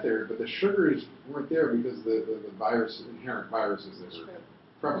would get there, but the sugars weren't there because the inherent viruses that were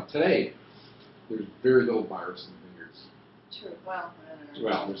prevalent. Today, there's very little virus in the vineyards. True. Well,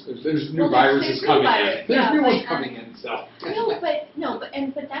 Well, there's new Well, viruses there's new coming virus, in. There's yeah, new ones but, coming in, so.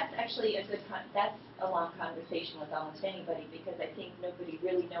 but that's actually a good, that's a long conversation with almost anybody, because I think nobody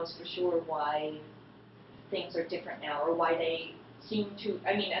really knows for sure why things are different now, or why they seem to,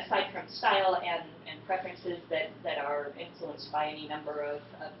 I mean, aside from style and preferences that are influenced by any number of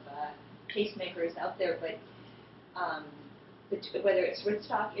tastemakers out there, but whether it's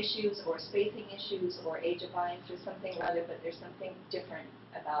rootstock issues or spacing issues or age of vines or something or other, but there's something different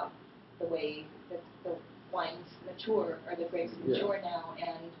about the way that the wines mature, or the grapes mature now,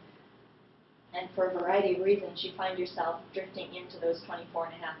 and for a variety of reasons you find yourself drifting into those 24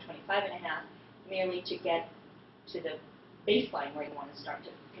 and a half, 25 and a half, merely to get to the baseline where you want to start to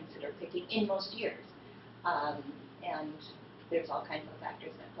consider picking in most years. And there's all kinds of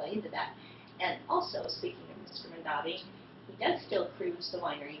factors that play into that. And also, speaking of Mr. Mondavi, he does still cruise the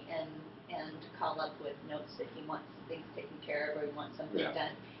winery and call up with notes that he wants things taken care of, or he wants something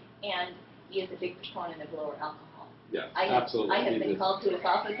done. And he is a big proponent of lower alcohol. Yes, absolutely. I have been called to his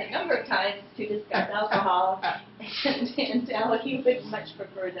office a number of times to discuss alcohol, and he would much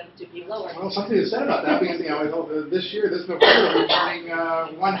prefer them to be lower. Well, something to said about that, because this year, this November, we're turning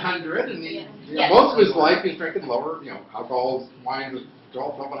 100, and most of his life he's drinking lower, alcohol wines with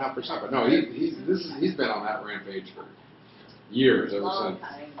 12.5%. But no, he's been on that rampage for years, ever since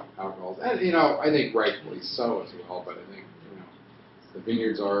alcohols, and I think rightfully so as well. But I think the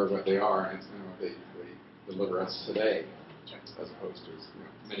vineyards are what they are, and it's what they deliver us today, as opposed to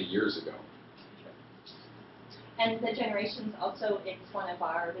many years ago. And the generations also, it's one of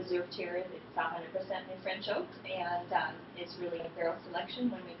our reserve tiers. It's 100% New French oak, and it's really a barrel selection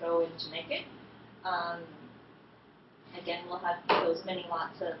when we go in to make it. Again, we'll have those many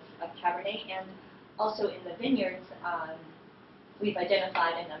lots of Cabernet, and also in the vineyards, we've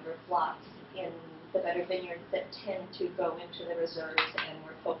identified a number of lots in the better vineyards that tend to go into the reserves, and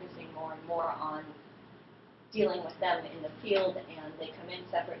we're focusing more and more on dealing with them in the field, and they come in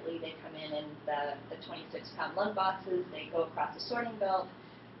separately. They come in the 26-pound lug boxes. They go across the sorting belt.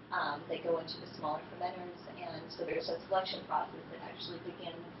 They go into the smaller fermenters, and so there's a selection process that actually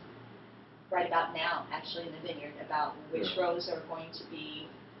begins right about now, actually in the vineyard, about which rows are going to be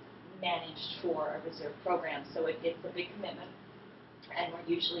managed for a reserve program. So it's a big commitment, and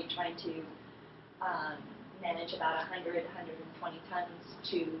we're usually trying to manage about 100, 120 tons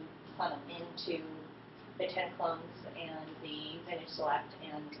to funnel into the 10 clones and the vintage select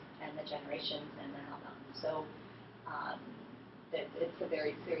and the generations and the Howell. So it's a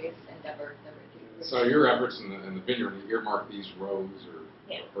very serious endeavor. So your efforts in the vineyard, you earmark these rows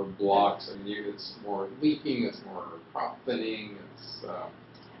or blocks. I mean, it's more leaking, it's more crop thinning, it's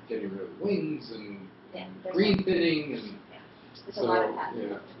getting rid of wings and green thinning, and there's so a lot of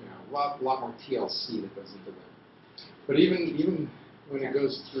passes. A lot more TLC that goes into that. But even when it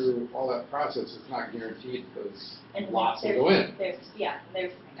goes through all that process, it's not guaranteed those lots will go in. There's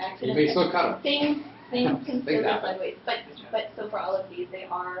accidents. You may still cut them. Things can still go sideways. But so for all of these, they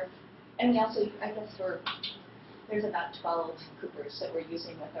are, and we also, I guess, there's about 12 coopers that we're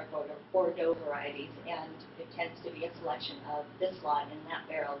using with our Bordeaux varieties, and it tends to be a selection of this lot in that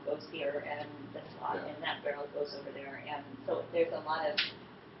barrel goes here, and this lot in that barrel goes over there, and so there's a lot of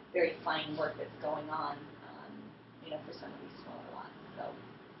very fine work that's going on, for some of these smaller lots. So.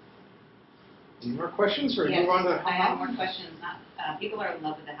 Any more questions, or yes, move on to I have more questions. People are in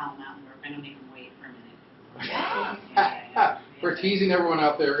love with the Howell Mountain. We're going to make them wait for a minute. We're teasing everyone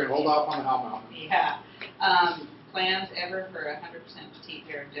out there. We're going to hold off on the Howell Mountain. Yeah. Plans ever for 100% petite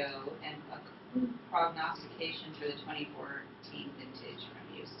Verdot, and a prognostication for the 2014 vintage from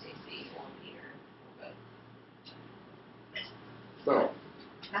you, Stacy or Peter, or both. So.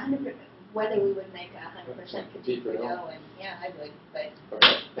 100%. Whether we would make 100% petite Verdot, and I would, but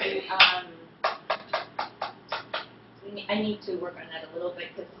I need to work on that a little bit,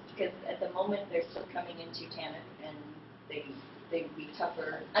 because at the moment they're still coming into tannic, and they'd be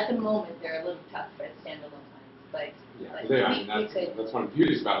tougher. At the moment they're a little tough as standalone wines, but that's one of the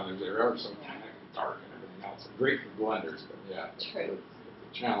beauties about them. They are so tannic and dark and everything else. It's great for blenders, but true.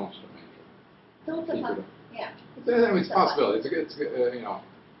 It's a challenge to make it. So it's it's a possibility.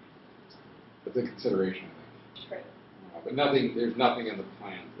 It's a consideration, I think. True. But there's nothing in the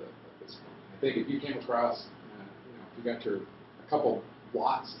plans at this point. I think if you came across, if you got a couple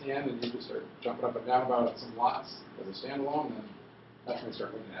lots in, and you just start jumping up and down about some lots as a standalone, then that's when you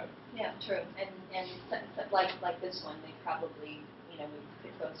start looking at it. Yeah, true. And like this one, they probably, we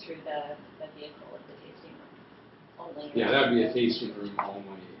could go through the vehicle of the tasting room only. Yeah, that'd be a tasting room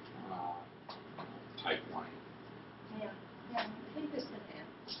only type wine. Yeah, I think this is it.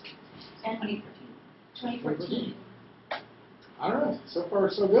 And 2014. 2014. I don't know. So far,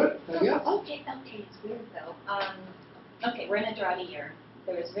 so good, I guess. Okay, it's weird though. Okay, we're in a droughty year.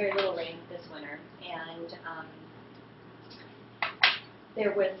 There was very little rain this winter, and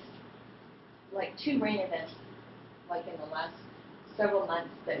there was like 2 rain events, like in the last several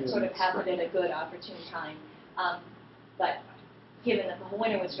months, that sort of happened at a good, opportune time. But given that the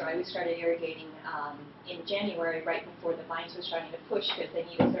winter was dry, we started irrigating in January, right before the vines were starting to push, because they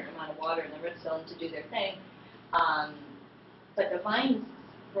need a certain amount of water in the root zone to do their thing. But the vines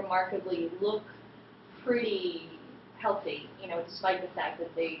remarkably look pretty healthy, you know, despite the fact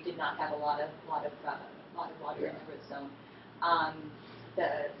that they did not have a lot of water in the root zone.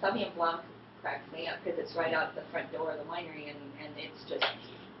 The Sauvignon Blanc cracks me up because it's right out the front door of the winery, and it's just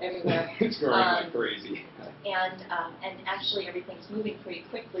everywhere. It's growing like crazy. And actually everything's moving pretty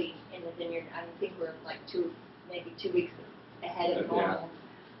quickly in the vineyard. I think we're like maybe 2 weeks ahead of normal.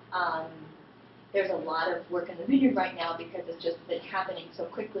 There's a lot of work in the vineyard right now because it's just been happening so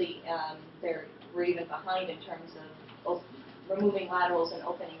quickly. We're even behind in terms of removing laterals and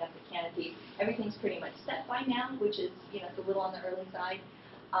opening up the canopy. Everything's pretty much set by now, which is, you know, it's a little on the early side.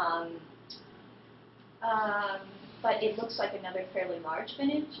 But it looks like another fairly large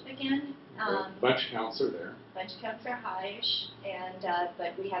vintage again. Bunch counts are there. Bunch counts are high-ish, and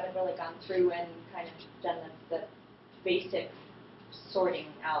but we haven't really gone through and kind of done the basic sorting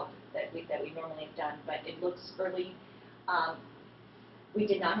out that we normally have done. But it looks early. We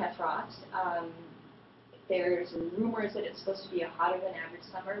did not have frost. There's rumors that it's supposed to be a hotter than average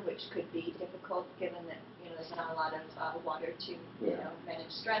summer, which could be difficult given that, you know, there's not a lot of water to you know,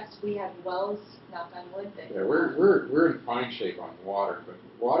 manage stress. We have wells, knock on wood. That we're in fine shape on water, but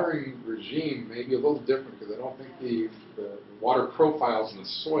the watering regime may be a little different because I don't think the water profiles in the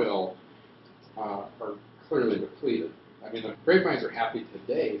soil are clearly depleted. I mean, the grapevines are happy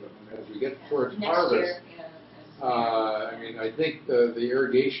today, but as we get towards harvest, I mean, I think the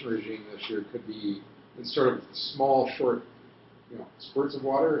irrigation regime this year could be, instead of small, short, you know, spurts of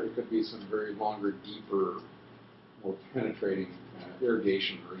water, it could be some very longer, deeper, more penetrating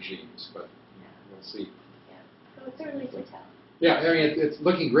irrigation regimes. But you know, we'll see. Yeah, so it's early to tell. Yeah, I mean, it's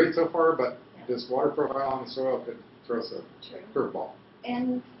looking great so far, but this water profile on the soil could throw us a curveball.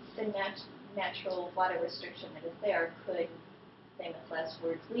 And the natural water restriction that is there could, famous last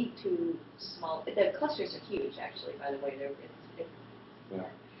words, lead to small. The clusters are huge, actually. By the way,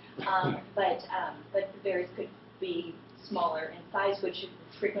 but the berries could be smaller in size, which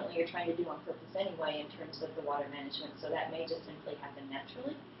frequently you're trying to do on purpose anyway in terms of the water management. So that may just simply happen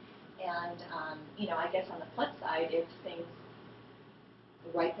naturally. And you know, I guess on the plus side, if things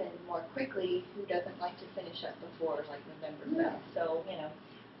ripen more quickly, who doesn't like to finish up before like November 5th? So you know,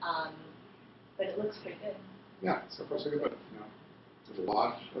 but it looks pretty good. Yeah, so far so good. But you know, there's a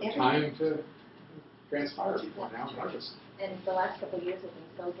lot of time to transpire before now harvest. And the last couple of years have been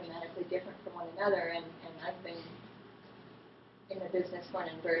so dramatically different from one another, and I've been in the business for an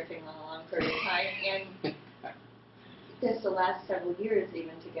embarrassing long period of time, and just the last several years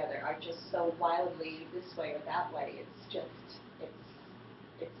even together are just so wildly this way or that way. It's just,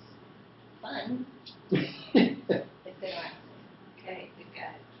 it's fun. It's interesting. Okay, we've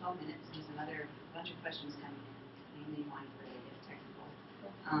got 12 minutes and there's another bunch of questions coming in, mainly wine related, technical.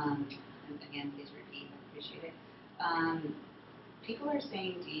 And again, please repeat, I appreciate it. People are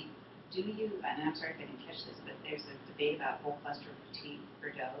saying, do you, and I'm sorry if I didn't catch this, but there's a debate about whole cluster Petit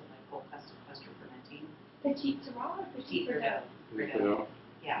Verdot, like whole cluster fermenting. Petit Syrah or Petit Verdot? Verdot.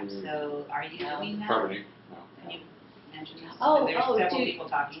 Yeah, so are you doing that? Carboning. No. Can you mention this? Oh, there's several people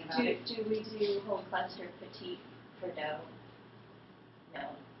talking about it. Do we do whole cluster Petit Verdot? No.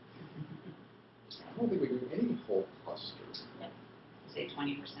 I don't think we do any whole cluster. No. Say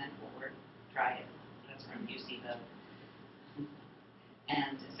 20% will work. Try it. That's from UC though.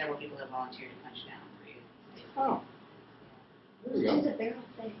 And several people have volunteered to punch down for you. Oh. There you go. It's a barrel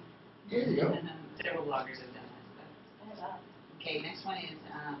thing. There you go. Several bloggers have done that stuff. Okay, next one is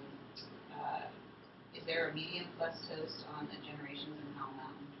there a medium plus toast on the Generations in Howell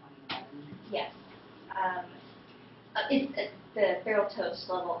Mountain 2011? Yes. It's the barrel toast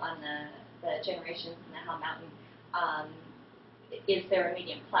level on the Generations in the Howell Mountain. Is there a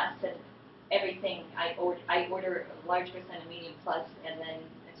medium plus? And everything I order a large percent of medium plus, and then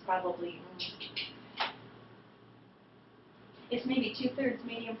it's probably it's maybe 2/3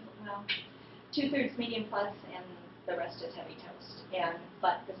 medium. Well, 2/3 medium plus, and the rest is heavy toast.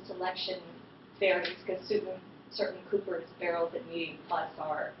 But the selection varies because certain Cooper's barrels at medium plus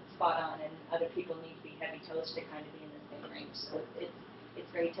are spot on, and other people need to be heavy toast to kind of be in the same range. So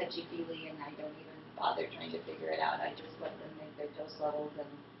it's very touchy feely, and I don't even bother trying to figure it out. I just let them make their toast levels, and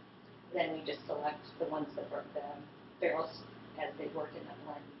then we just select the ones that work, the barrels as they work in the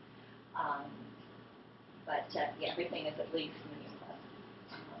blend. Yeah, everything is at least medium plus.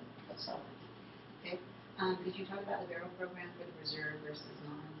 So Okay. Could you talk about the barrel program for the reserve versus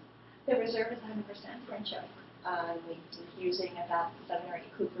non? the reserve is 100% French oak. We're using about 7 or 8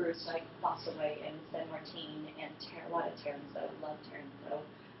 coopers like Bosaway and San Martin and a lot of Taranto. Love Taranto.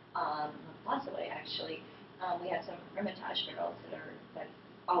 Bosaway actually. We have some Hermitage barrels that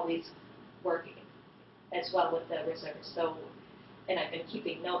always work as well with the reserve. So, and I've been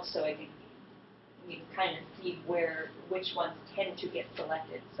keeping notes so you can kind of see which ones tend to get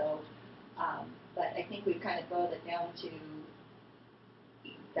selected. So, but I think we've kind of boiled it down to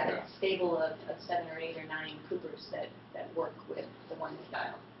that stable of 7 or 8 or 9 coopers that work with the one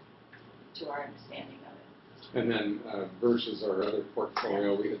style, to our understanding of it. And then versus our other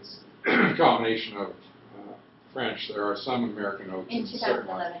portfolio, it's a combination of French. There are some American oaks In certain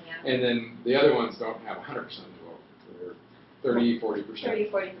 2011, ones. yeah. And then the other ones don't have 100% new oak. They're 30,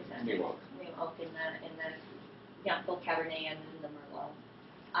 40%. 30-40% new oak. New oak in the Bianco Cabernet and in the Merlot.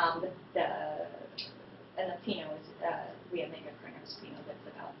 And the Pinot is, we have made a Corners Pinot that's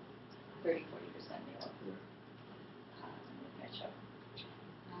about 30-40% new oak.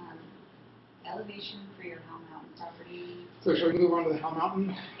 Elevation for your Howell Mountain property. So shall we move on to the Howell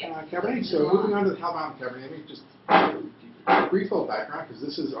Mountain Yes. Cabernet? So Move on. moving on to the Howell Mountain Cabernet, let me just give a brief little background because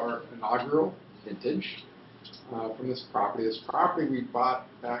this is our inaugural vintage from this property. This property we bought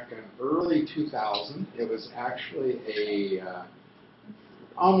back in early 2000. It was actually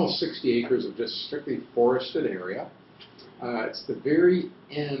almost 60 acres of just strictly forested area. It's the very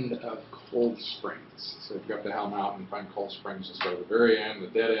end of Cold Springs. So if you go up to Howell Mountain and find Cold Springs, just go to the very end, the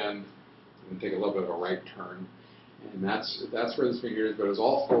dead end, and take a little bit of a right turn. And that's where this vineyard is, but it was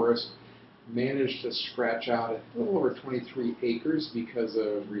all forest. Managed to scratch out a little over 23 acres because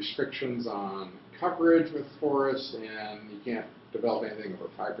of restrictions on coverage with forest, and you can't develop anything over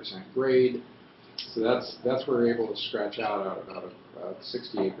 5% grade. So that's where we're able to scratch out of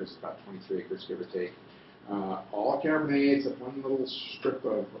 60 acres, about 23 acres, give or take. All Cabernet, except one little strip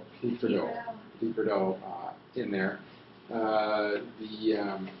of Deep Bordeaux in there.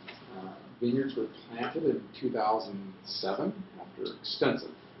 The vineyards were planted in 2007 after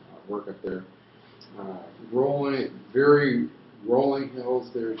extensive work up there. Very rolling hills.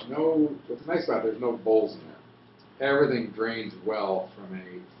 What's nice about it, there's no bowls in there. Everything drains well from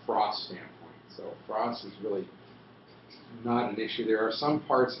a frost standpoint. So frost is really not an issue. There are some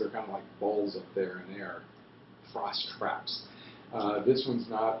parts that are kind of like bowls up there, and they are frost traps. This one's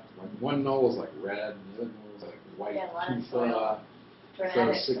not. Like one knoll is like red, and the other knoll is like white. Yeah, a lot of tufa. soil.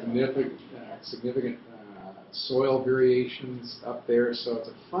 So significant soil variations up there. So it's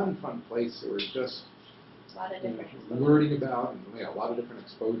a fun place. There was just A lot of different learning about, and a lot of different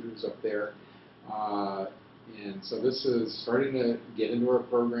exposures up there. And so this is starting to get into our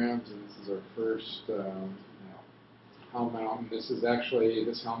programs, and this is our first Howell Mountain. This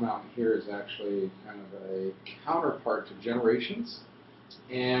Howell Mountain here is actually kind of a counterpart to Generations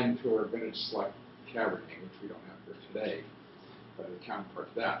and to our Vintage Select Cabernet, which we don't have here today, but a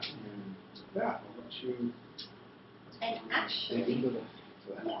counterpart to that. And with that, I'll let you And get actually, into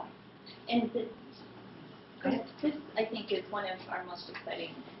that. and this I think is one of our most exciting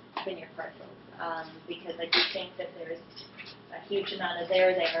vineyard parcels because I do think that there's a huge amount of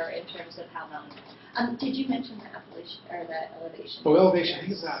there in terms of Howell Mountain. Did you mention the appellation or the elevation? Oh, elevation, I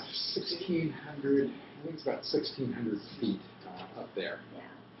think it's about 1,600. I think it's about 1,600 feet up there. Yeah,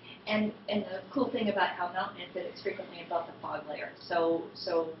 and the cool thing about Howell Mountain is that it's frequently above the fog layer. So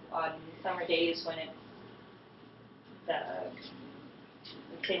on summer days when it's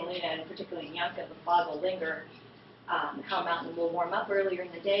in St. Helena and particularly in Yanka, the fog will linger. Howell Mountain will warm up earlier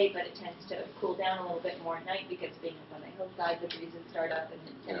in the day, but it tends to cool down a little bit more at night because being up on the hillside, the breezes start up and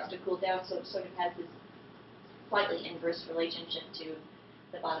it tends to cool down. So it sort of has this slightly inverse relationship to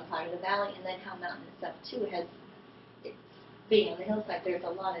the bottom part of the valley. And then Howell Mountain itself too being on the hillside, there's a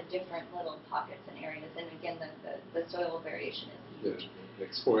lot of different little pockets and areas. And again, the soil variation is huge. The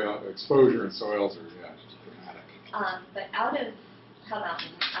exposure and soils are just dramatic. But out of Howell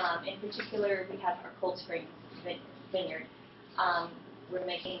Mountain, in particular, we have our Cold Springs vineyard. We're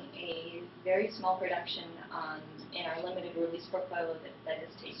making a very small production in our limited release portfolio that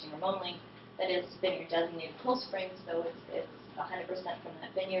is tasting room only. That is vineyard designated Cold Springs, so it's 100% from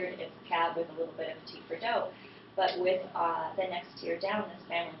that vineyard. It's cab with a little bit of a Deep Bordeaux. But with the next tier down, this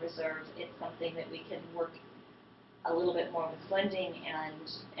family reserve, it's something that we can work a little bit more with blending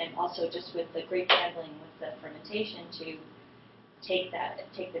and also just with the grape handling with the fermentation to take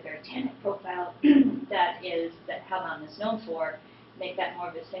the very tannic profile that Howell Mountain is known for, make that more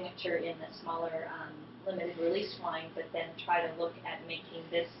of a signature in the smaller limited release wine, but then try to look at making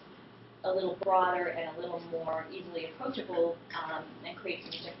this a little broader and a little more easily approachable, and create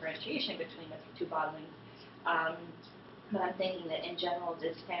some differentiation between the two bottlings. But I'm thinking that in general,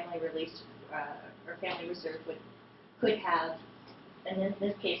 this family release or family reserve could have, and in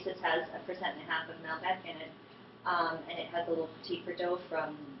this case, this has 1.5% of Malbec in it, and it has a little Petit Verdot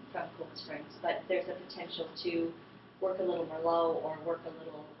from Cool Springs. But there's a potential to work a little Merlot or work a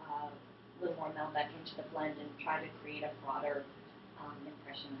little more Malbec into the blend and try to create a broader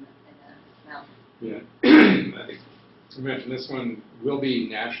impression in the mouth. Yeah, I think I mentioned this one will be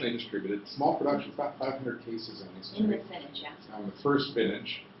nationally distributed. Small production, about 500 cases on this. In this vintage, yeah. The first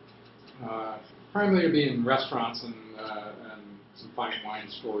vintage. Primarily will be in restaurants and some fine wine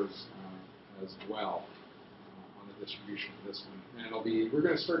stores as well on the distribution for this one. And we're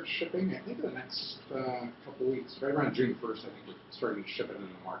going to start shipping, I think, in the next couple of weeks. Right around June 1st, I think we're starting to ship it into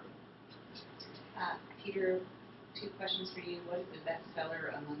the market. Peter, 2 questions for you. What is the best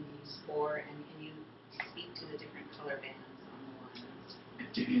seller among these 4, and can you speak to the different color bands on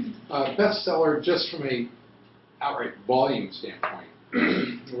the wines? Best seller, just from a outright volume standpoint,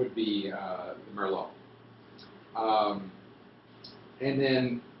 would be the Merlot. And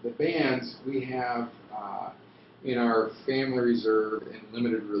then the bands we have in our family reserve and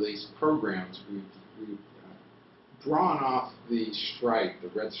limited release programs, we've drawn off the stripe, the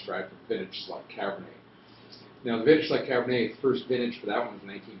red stripe of vintage select Cabernet. Now, the vintage select Cabernet, first vintage for that one was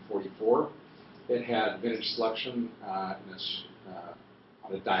 1944. It had vintage selection on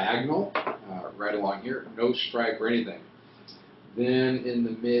a diagonal right along here, no stripe or anything. Then in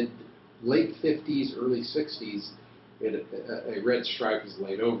the late 50s, early 60s, a red stripe is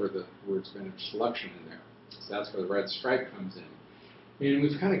laid over the words vintage selection in there. So that's where the red stripe comes in. And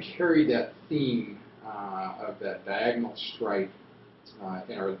we've kind of carried that theme of that diagonal stripe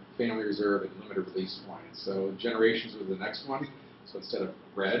in our family reserve and limited release wines. So Generations was the next one. So instead of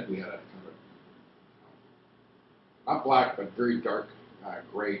red, we had a kind of not black, but very dark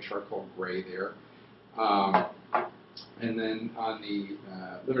gray, charcoal gray there. And then on the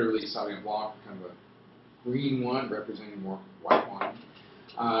limited release Sauvignon Blanc, kind of a green one representing more white wine.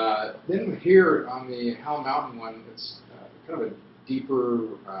 Then here on the Howell Mountain one, it's kind of a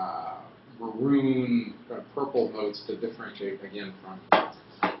deeper maroon, kind of purple notes to differentiate again from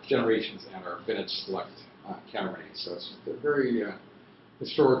Generations and our vintage select Cabernet. So it's just a very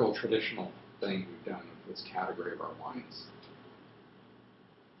historical, traditional thing we've done with this category of our wines.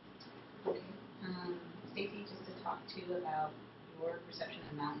 Stacey, just to talk to you about your perception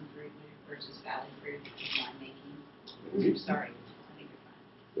of mountain fruit versus valley fruit in winemaking. Sorry, I think you're fine.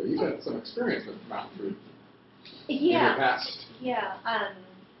 So you've had some experience with mountain fruit in Yeah. your past. Yeah.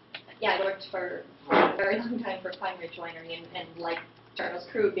 I worked for a very long time for Pine Ridge Winery, and like Charles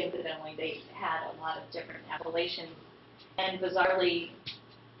Krug, incidentally, they had a lot of different appellations, and bizarrely,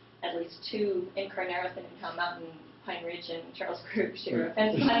 at least 2 in Carneros and in Howell Mountain, Pine Ridge and Charles Krug share a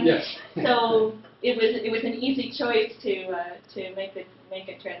fence line. Yes. So it was an easy choice to make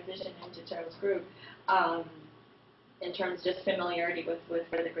a transition into Charles Krug, in terms of just familiarity with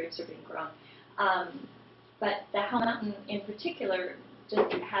where the grapes are being grown. But the Howell Mountain in particular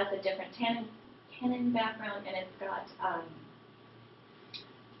just has a different tannin background, and it's got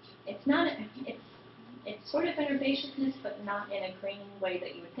it's sort of an herbaceousness, but not in a green way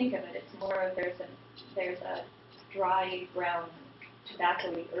that you would think of it. It's more of there's a dry brown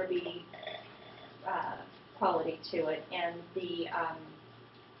tobacco-y, herby quality to it, and the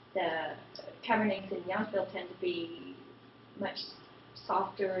Cabernet Sauvignons tend to be much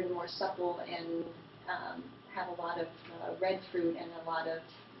softer and more supple, and have a lot of red fruit and a lot of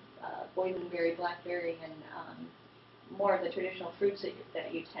boysenberry, blackberry, and more of the traditional fruits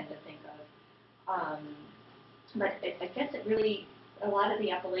that you tend to think of. But I guess it really, a lot of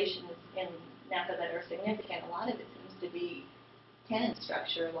the appellations in Napa that are significant, a lot of it seems to be tannin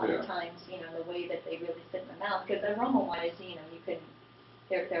structure. A lot of times, the way that they really sit in the mouth. Because aroma-wise, you can,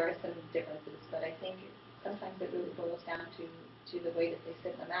 there are some differences, but I think sometimes it really boils down to the way that they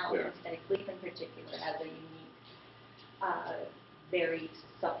sit in the mouth. Yeah. Aesthetic leaf in particular has a unique, very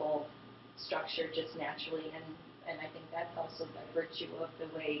supple structure just naturally, and I think that's also by virtue of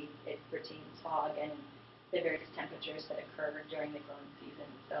the way it retains fog and the various temperatures that occur during the growing season.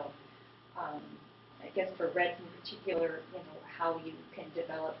 So I guess for reds in particular, how you can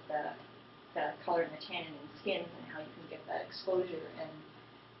develop the color and the tannin in skins, and how you can get that exposure,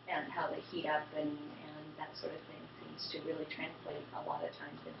 and how they heat up and that sort of thing seems to really translate a lot of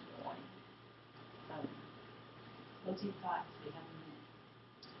times into the wine. Closing thoughts. We have a minute.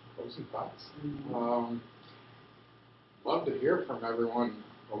 Closing thoughts? love to hear from everyone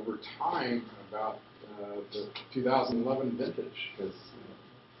over time about the 2011 vintage, because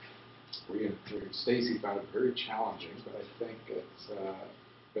Stacy found it very challenging, but I think it's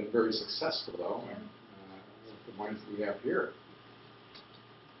been very successful, though, and with the wines that we have here.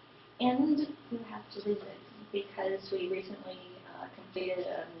 And you have to visit, because we recently completed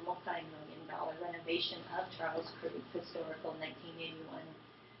a multi-million-dollar renovation of Charles Krug's historical 1981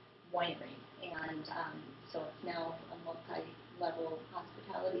 winery. And so it's now a multi-level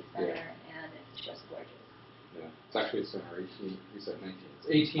hospitality center, and it's just gorgeous. Yeah, it's actually in our 18, we said 19. It's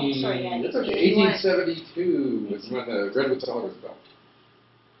 18, Oh, sorry, yeah, it's okay, 1881. 1872 was when the Redwood Cellar was built.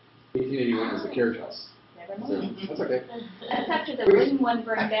 1881 was the carriage house. Never So, mind. that's okay. That's after the wooden one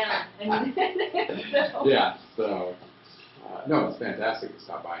burned down. So, Yeah, so, no, it's fantastic to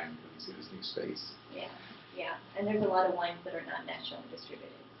stop by and see this new space. yeah, yeah. And there's a lot of wines that are not nationally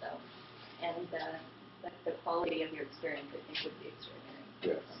distributed, so, and the quality of your experience, I think, would be extraordinary.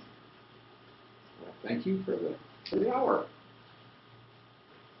 Yes. Well, thank you for the hour.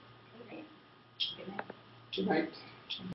 Okay. Good night. Good night.